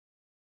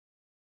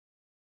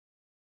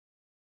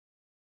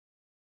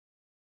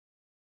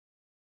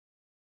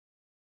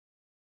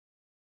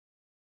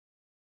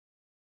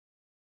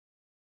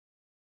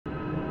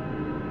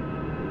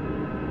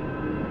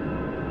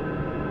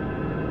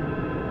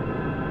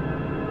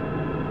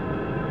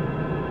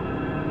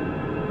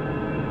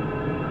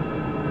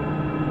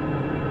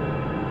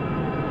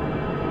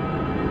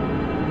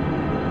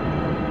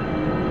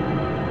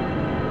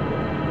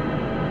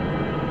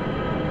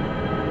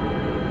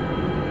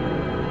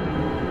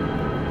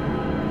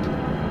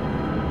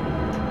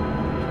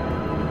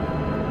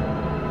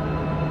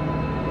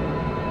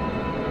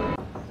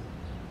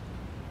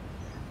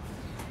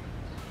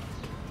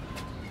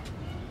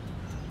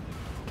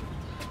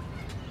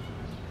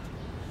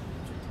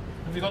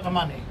you got the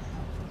money?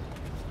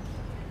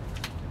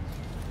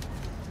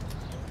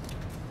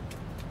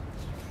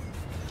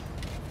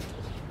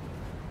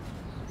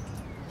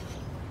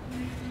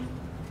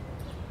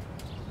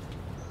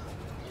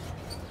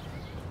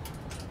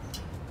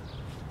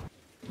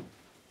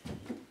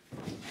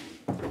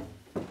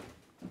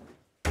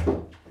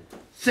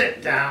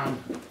 Sit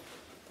down.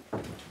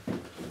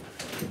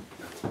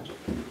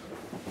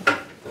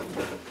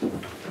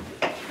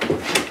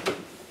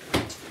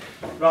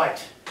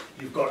 Right,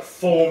 you've got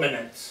 4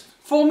 minutes.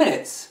 4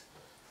 minutes?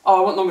 Oh,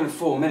 I want longer than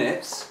 4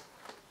 minutes.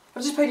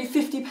 I've just paid you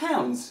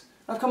 £50.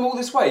 I've come all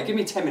this way. Give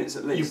me 10 minutes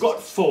at least. You've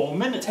got 4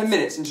 minutes. 10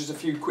 minutes and just a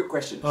few quick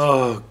questions.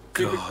 Oh,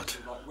 God.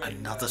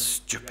 Another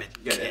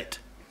stupid kid.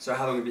 So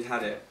how long have you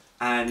had it?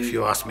 And If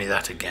you ask me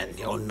that again,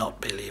 you'll not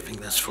be leaving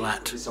this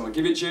flat. did someone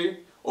give it to you?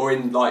 Or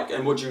in like,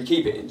 and what do you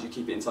keep it in? Do you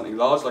keep it in something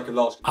large, like a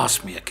large...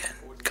 Ask me again.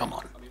 Come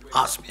on.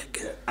 Ask me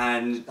again.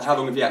 And how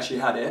long have you actually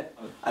had it?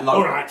 And like,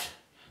 All right,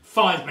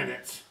 5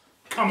 minutes.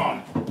 Come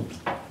on.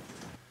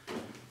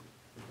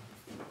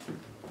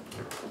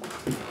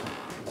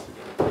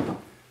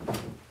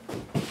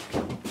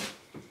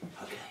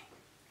 Okay.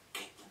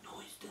 Keep the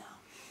noise down.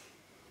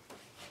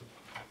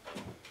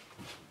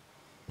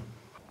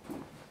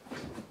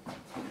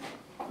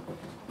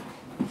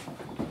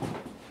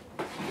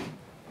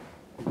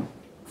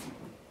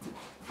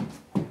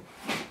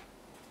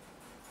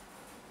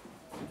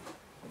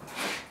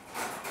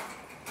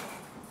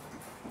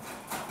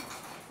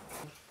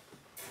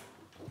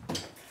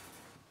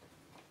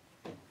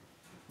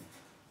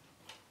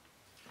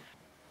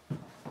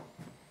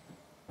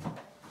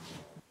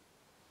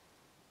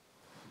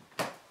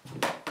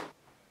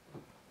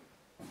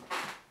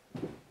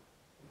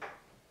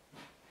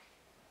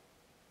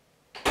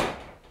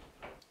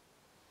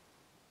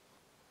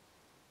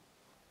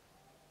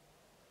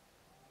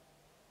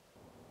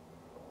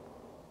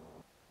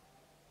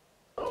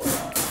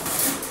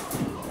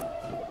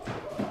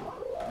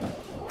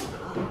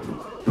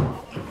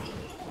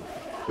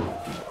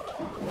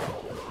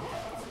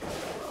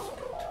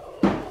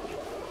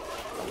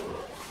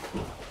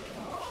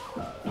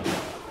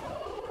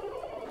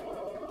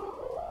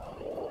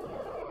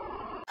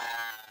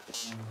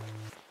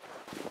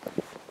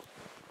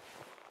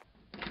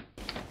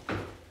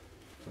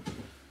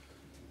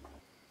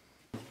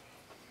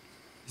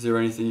 is there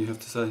anything you have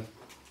to say?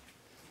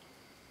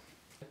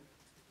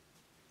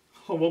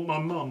 I want my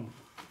mum.